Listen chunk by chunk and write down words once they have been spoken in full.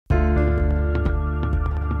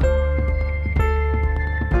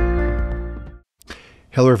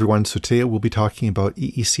Hello everyone, so today we'll be talking about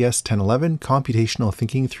EECS 1011, Computational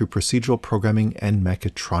Thinking through Procedural Programming and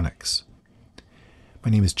Mechatronics.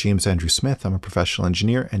 My name is James Andrew Smith. I'm a professional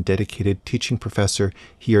engineer and dedicated teaching professor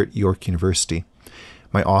here at York University.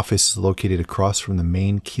 My office is located across from the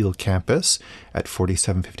main Keele campus at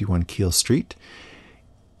 4751 Keele Street.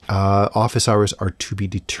 Office hours are to be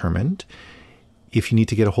determined. If you need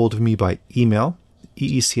to get a hold of me by email,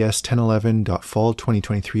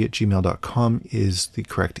 eecs1011.fall2023@gmail.com is the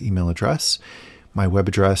correct email address. My web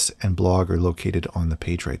address and blog are located on the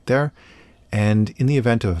page right there. And in the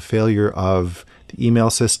event of a failure of the email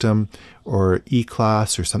system or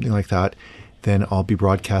EClass or something like that, then I'll be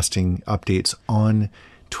broadcasting updates on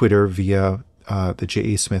Twitter via the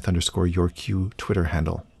JA_Smith_YorkU Twitter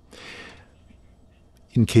handle.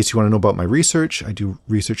 In case you want to know about my research, I do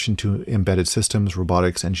research into embedded systems,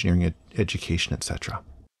 robotics, engineering, education, etc.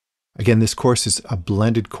 Again, this course is a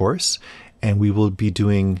blended course, and we will be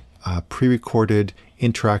doing pre-recorded,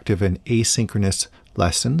 interactive, and asynchronous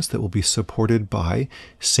lessons that will be supported by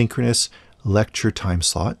synchronous lecture time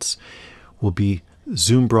slots. We'll be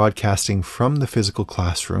Zoom broadcasting from the physical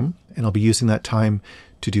classroom, and I'll be using that time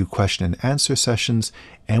to do question and answer sessions,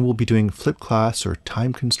 and we'll be doing flipped class or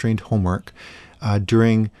time-constrained homework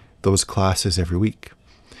during those classes every week.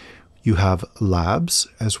 You have labs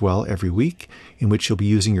as well every week in which you'll be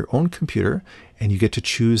using your own computer, and you get to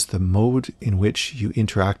choose the mode in which you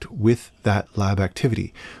interact with that lab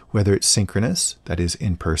activity, whether it's synchronous, that is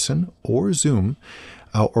in person, or Zoom,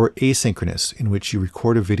 or asynchronous, in which you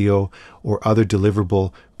record a video or other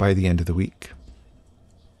deliverable by the end of the week.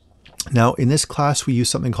 Now, in this class, we use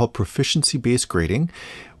something called proficiency-based grading,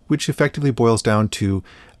 which effectively boils down to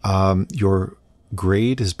your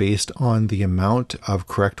grade is based on the amount of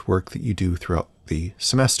correct work that you do throughout the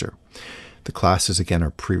semester. The classes, again,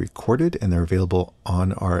 are pre-recorded and they're available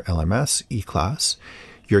on our LMS, EClass.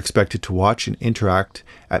 You're expected to watch and interact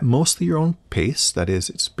at mostly your own pace. That is,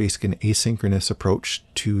 it's basically an asynchronous approach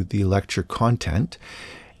to the lecture content.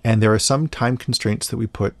 And there are some time constraints that we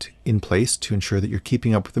put in place to ensure that you're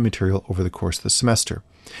keeping up with the material over the course of the semester.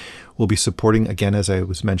 We'll be supporting, again, as I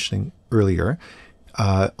was mentioning earlier,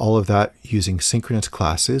 all of that using synchronous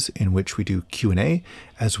classes in which we do Q&A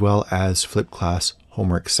as well as flipped class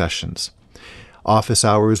homework sessions. Office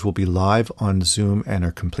hours will be live on Zoom and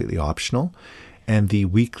are completely optional. And the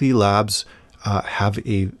weekly labs have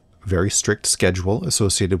a very strict schedule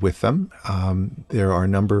associated with them. There are a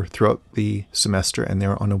number throughout the semester and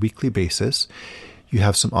they're on a weekly basis. You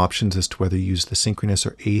have some options as to whether you use the synchronous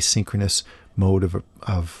or asynchronous mode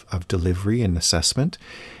of delivery and assessment.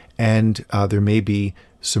 And there may be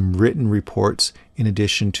some written reports in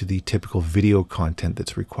addition to the typical video content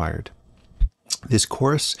that's required. This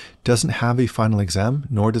course doesn't have a final exam,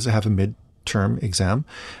 nor does it have a midterm exam,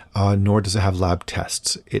 nor does it have lab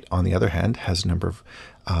tests. It, on the other hand, has a number of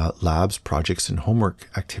labs, projects, and homework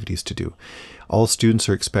activities to do. All students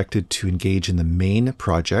are expected to engage in the main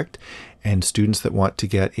project, and students that want to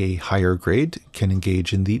get a higher grade can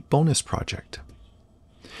engage in the bonus project.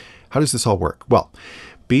 How does this all work? Well,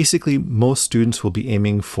 basically, most students will be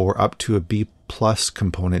aiming for up to a B+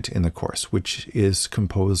 component in the course, which is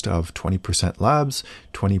composed of 20% labs,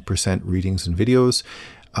 20% readings and videos,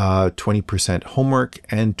 20% homework,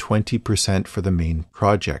 and 20% for the main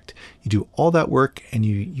project. You do all that work and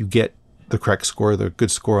you get the correct score, the good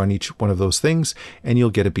score on each one of those things, and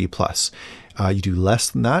you'll get a B+. You do less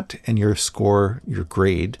than that, and your score, your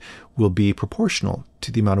grade, will be proportional to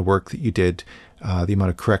the amount of work that you did, the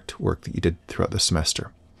amount of correct work that you did throughout the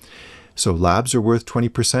semester. So labs are worth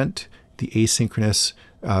 20%. The asynchronous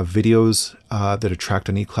videos that are tracked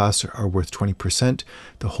on eClass are worth 20%.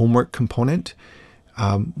 The homework component,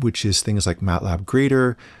 which is things like Matlab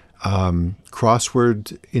grader,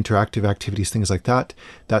 crossword, interactive activities, things like that,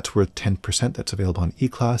 that's worth 10%. That's available on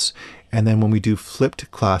eClass. And then when we do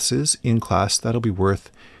flipped classes in class, that'll be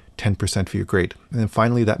worth 10% for your grade. And then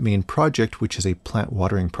finally, that main project, which is a plant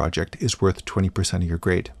watering project, is worth 20% of your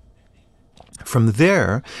grade. From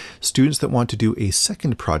there, students that want to do a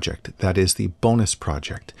second project, that is the bonus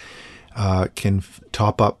project, can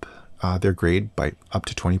top up their grade by up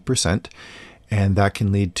to 20%, and that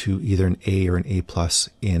can lead to either an A or an A+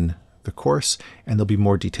 in the course, and there'll be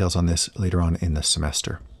more details on this later on in the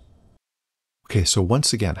semester. Okay, so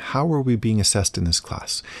once again, how are we being assessed in this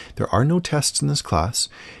class? There are no tests in this class.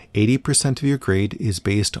 80% of your grade is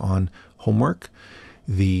based on homework,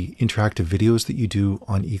 the interactive videos that you do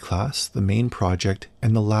on eClass, the main project,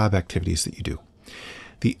 and the lab activities that you do.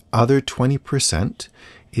 The other 20%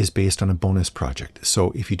 is based on a bonus project.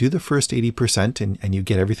 So if you do the first 80% and you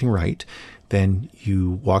get everything right, then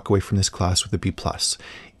you walk away from this class with a B+.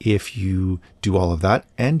 If you do all of that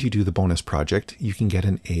and you do the bonus project, you can get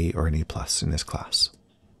an A or an A+ in this class.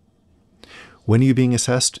 When are you being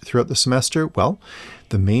assessed throughout the semester? Well,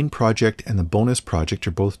 the main project and the bonus project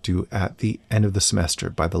are both due at the end of the semester,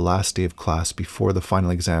 by the last day of class before the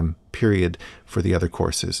final exam period for the other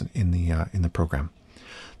courses in the program.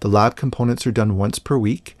 The lab components are done once per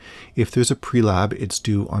week. If there's a pre-lab, it's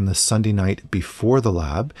due on the Sunday night before the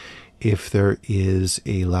lab. If there is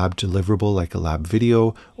a lab deliverable like a lab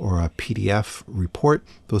video or a PDF report,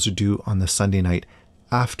 those are due on the Sunday night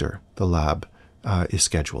after the lab is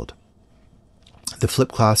scheduled. The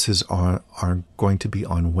flip classes are going to be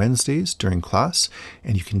on Wednesdays during class,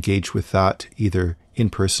 and you can engage with that either in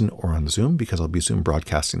person or on Zoom, because I'll be Zoom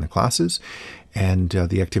broadcasting the classes, and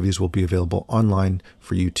the activities will be available online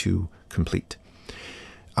for you to complete.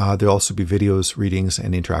 There'll also be videos, readings,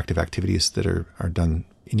 and interactive activities that are done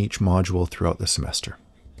in each module throughout the semester.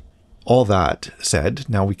 All that said,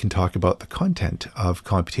 now we can talk about the content of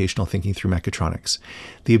computational thinking through mechatronics.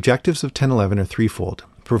 The objectives of 1011 are threefold: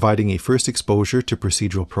 providing a first exposure to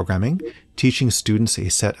procedural programming, teaching students a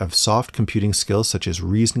set of soft computing skills such as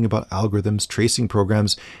reasoning about algorithms, tracing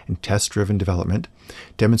programs, and test-driven development,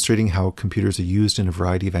 demonstrating how computers are used in a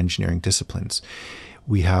variety of engineering disciplines.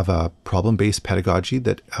 We have a problem-based pedagogy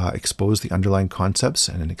that exposes the underlying concepts,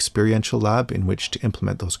 and an experiential lab in which to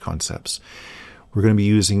implement those concepts. We're going to be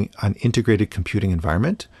using an integrated computing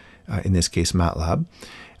environment, in this case Matlab,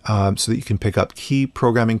 so that you can pick up key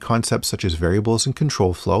programming concepts such as variables and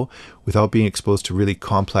control flow without being exposed to really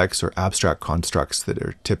complex or abstract constructs that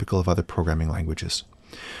are typical of other programming languages.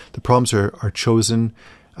 The problems are chosen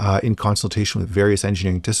in consultation with various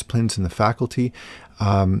engineering disciplines in the faculty,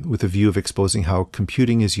 with a view of exposing how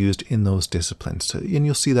computing is used in those disciplines. So, and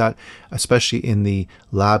you'll see that especially in the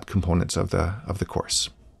lab components of the course.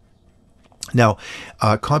 Now,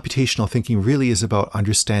 computational thinking really is about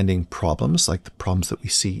understanding problems, like the problems that we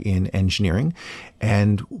see in engineering,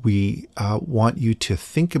 and we want you to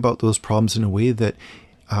think about those problems in a way that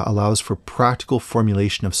allows for practical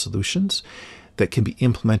formulation of solutions that can be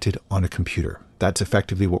implemented on a computer. That's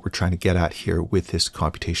effectively what we're trying to get at here with this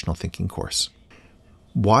computational thinking course.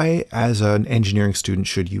 Why, as an engineering student,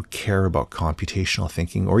 should you care about computational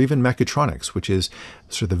thinking, or even mechatronics, which is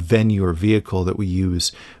sort of the venue or vehicle that we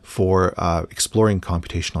use for exploring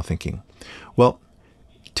computational thinking? Well,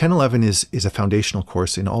 1011 is a foundational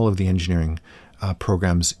course in all of the engineering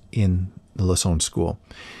programs in the Lassonde School.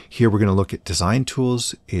 Here we're going to look at design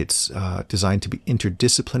tools. It's designed to be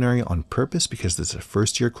interdisciplinary on purpose because this is a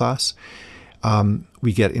first-year class.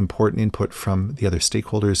 We get important input from the other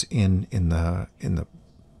stakeholders in the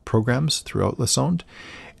programs throughout Lassonde,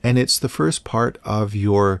 and it's the first part of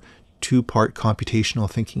your two-part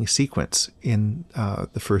computational thinking sequence in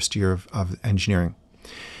the first year of engineering.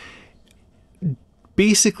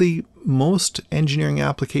 Basically, most engineering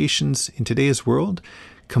applications in today's world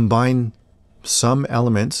combine some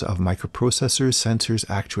elements of microprocessors, sensors,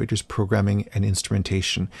 actuators, programming, and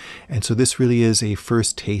instrumentation, and so this really is a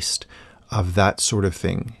first taste of that sort of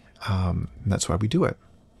thing. And that's why we do it.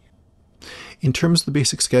 In terms of the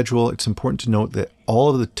basic schedule, it's important to note that all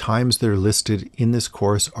of the times that are listed in this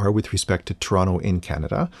course are with respect to Toronto in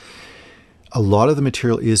Canada. A lot of the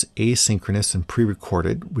material is asynchronous and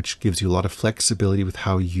pre-recorded, which gives you a lot of flexibility with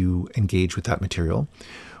how you engage with that material.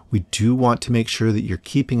 We do want to make sure that you're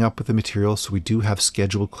keeping up with the material, so we do have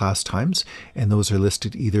scheduled class times, and those are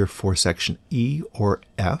listed either for section E or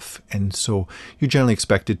F, and so you're generally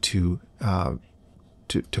expected to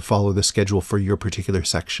follow the schedule for your particular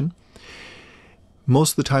section.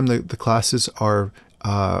 Most of the time, the classes are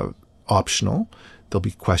optional. There'll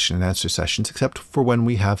be question and answer sessions, except for when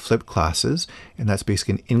we have flipped classes, and that's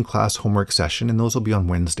basically an in-class homework session, and those will be on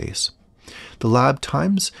Wednesdays. The lab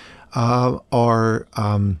times are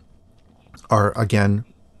again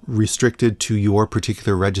restricted to your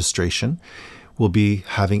particular registration. We'll be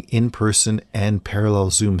having in-person and parallel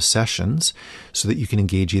Zoom sessions so that you can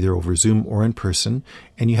engage either over Zoom or in person,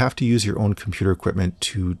 and you have to use your own computer equipment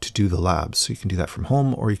to do the labs. So you can do that from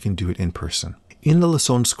home or you can do it in person. In the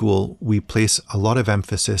Lassonde School, we place a lot of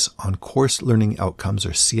emphasis on course learning outcomes,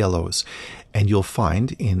 or CLOs, and you'll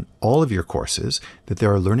find in all of your courses that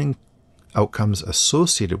there are learning outcomes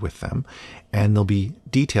associated with them, and there'll be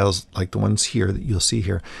details like the ones here that you'll see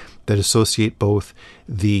here that associate both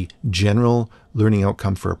the general learning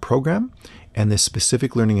outcome for a program and the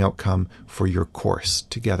specific learning outcome for your course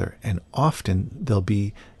together. And often they'll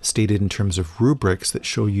be stated in terms of rubrics that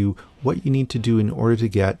show you what you need to do in order to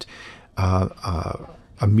get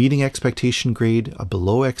a a meeting expectation grade, a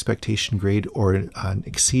below expectation grade, or an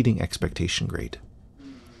exceeding expectation grade.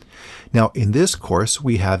 Now, in this course,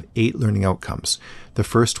 we have 8 learning outcomes. The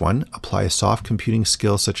first one, apply a soft computing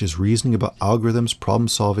skill such as reasoning about algorithms, problem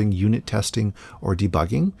solving, unit testing, or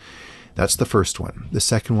debugging. That's the first one. The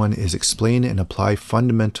second one is explain and apply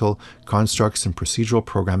fundamental constructs and procedural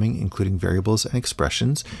programming, including variables and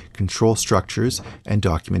expressions, control structures, and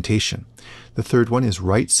documentation. The third one is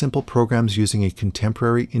write simple programs using a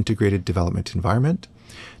contemporary integrated development environment.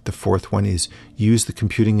 The fourth one is use the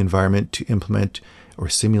computing environment to implement or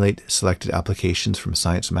simulate selected applications from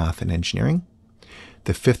science, math, and engineering.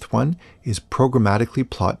 The fifth one is programmatically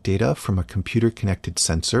plot data from a computer-connected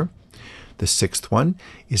sensor. The sixth one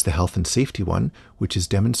is the health and safety one, which is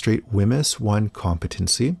demonstrate WMIS 1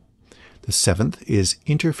 competency. The seventh is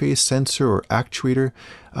interface sensor or actuator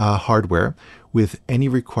hardware with any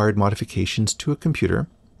required modifications to a computer.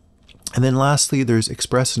 And then lastly, there's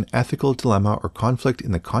express an ethical dilemma or conflict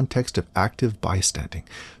in the context of active bystanding.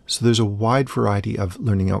 So there's a wide variety of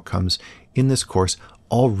learning outcomes in this course,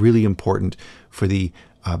 all really important for the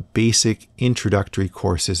basic introductory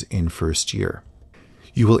courses in first year.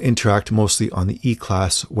 You will interact mostly on the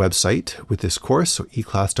EClass website with this course, so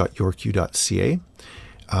eclass.yorku.ca.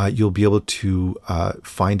 You'll be able to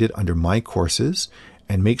find it under My Courses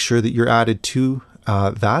and make sure that you're added to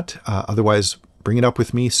that. Otherwise, bring it up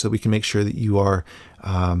with me so we can make sure that you are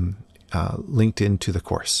linked into the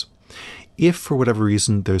course. If for whatever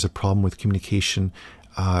reason there's a problem with communication,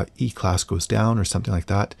 eClass goes down or something like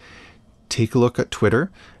that, take a look at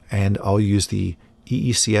Twitter, and I'll use the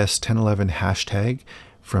EECS 1011 hashtag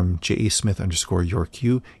from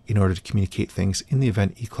jasmith_YorkU in order to communicate things in the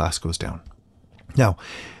event eClass goes down. Now,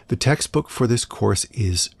 the textbook for this course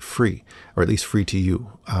is free, or at least free to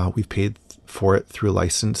you. We've paid for it through a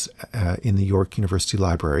license in the York University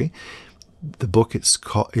Library. The book is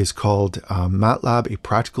called Matlab, A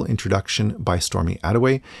Practical Introduction by Stormy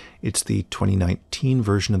Attaway. It's the 2019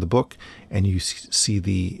 version of the book, and you see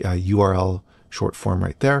the URL short form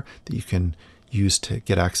right there that you can use to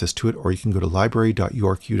get access to it, or you can go to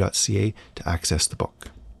library.yorku.ca to access the book.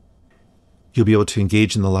 You'll be able to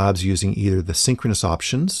engage in the labs using either the synchronous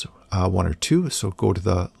options, 1 or 2, so go to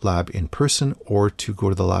the lab in person or to go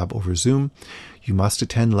to the lab over Zoom. You must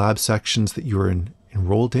attend lab sections that you are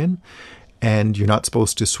enrolled in, and you're not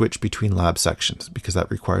supposed to switch between lab sections because that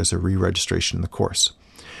requires a re-registration in the course.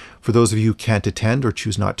 For those of you who can't attend or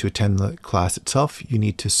choose not to attend the class itself, you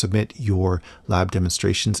need to submit your lab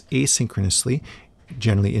demonstrations asynchronously,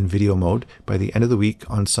 generally in video mode, by the end of the week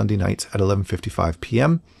on Sunday nights at 11:55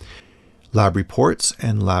 p.m. Lab reports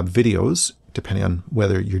and lab videos, depending on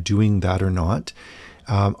whether you're doing that or not,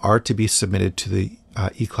 are to be submitted to the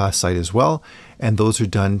eClass site as well, and those are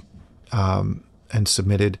done and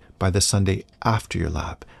submitted by the Sunday after your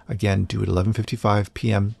lab. Again, do it 11:55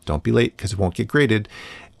 p.m. Don't be late because it won't get graded.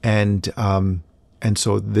 And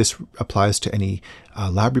so this applies to any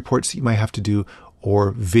lab reports that you might have to do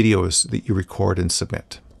or videos that you record and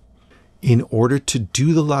submit. In order to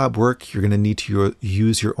do the lab work, you're going to need to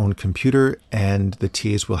use your own computer, and the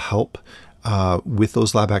TAs will help with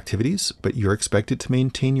those lab activities, but you're expected to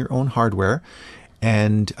maintain your own hardware,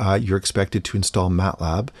 and you're expected to install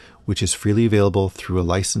Matlab, which is freely available through a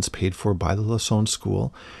license paid for by the Lassonde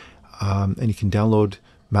School. And you can download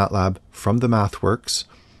Matlab from the MathWorks,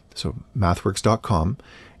 so mathworks.com,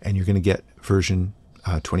 and you're going to get version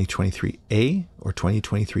 2023A or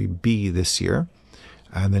 2023B this year.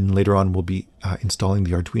 And then later on, we'll be installing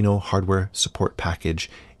the Arduino hardware support package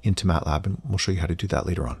into Matlab, and we'll show you how to do that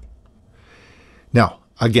later on. Now,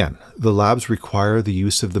 again, the labs require the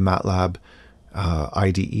use of the Matlab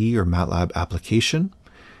IDE or Matlab application.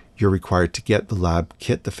 You're required to get the lab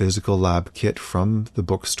kit, the physical lab kit, from the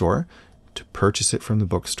bookstore, to purchase it from the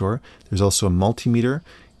bookstore. There's also a multimeter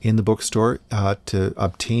in the bookstore to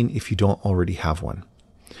obtain if you don't already have one.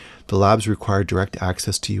 The labs require direct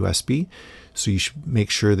access to USB, so you should make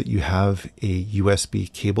sure that you have a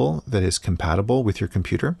USB cable that is compatible with your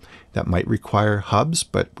computer. That might require hubs,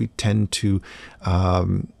 but we tend to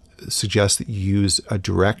suggest that you use a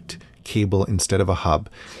direct cable instead of a hub.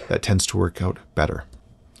 That tends to work out better.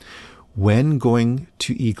 When going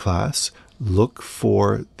to eClass, look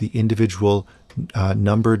for the individual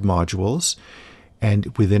numbered modules,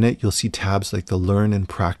 and within it you'll see tabs like the Learn and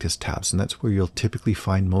Practice tabs, and that's where you'll typically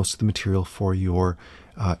find most of the material for your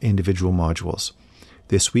individual modules.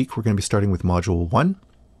 This week we're going to be starting with Module 1.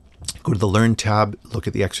 Go to the Learn tab, look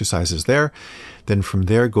at the exercises there. Then from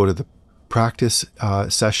there, go to the Practice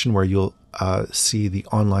session where you'll see the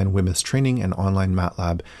online WMIS training and online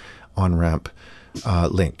Matlab on-ramp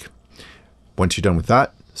link. Once you're done with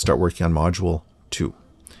that, start working on Module 2.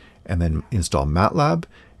 and then install Matlab,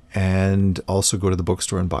 and also go to the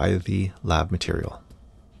bookstore and buy the lab material.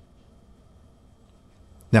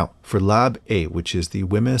 Now, for Lab A, which is the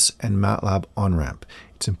WHMIS and Matlab on-ramp,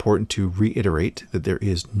 it's important to reiterate that there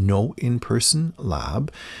is no in-person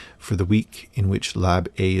lab for the week in which Lab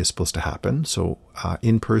A is supposed to happen. So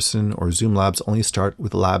in-person or Zoom labs only start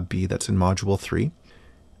with Lab B, that's in Module 3.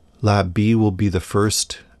 Lab B will be the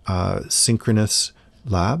first synchronous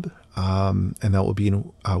lab, and that will be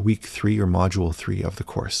in week 3 or Module 3 of the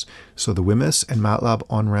course. So the WHMIS and Matlab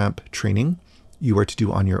on-ramp training you are to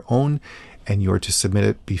do on your own, and you are to submit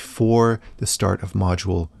it before the start of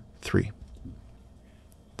Module 3.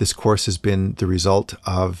 This course has been the result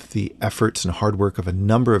of the efforts and hard work of a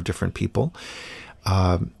number of different people,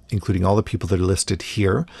 including all the people that are listed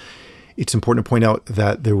here. It's important to point out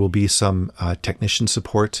that there will be some technician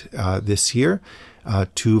support this year.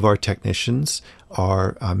 2 of our technicians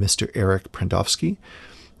are Mr. Eric Prendovsky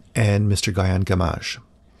and Mr. Gayan Gamage.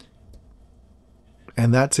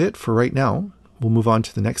 And that's it for right now. We'll move on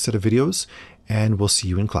to the next set of videos, and we'll see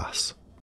you in class.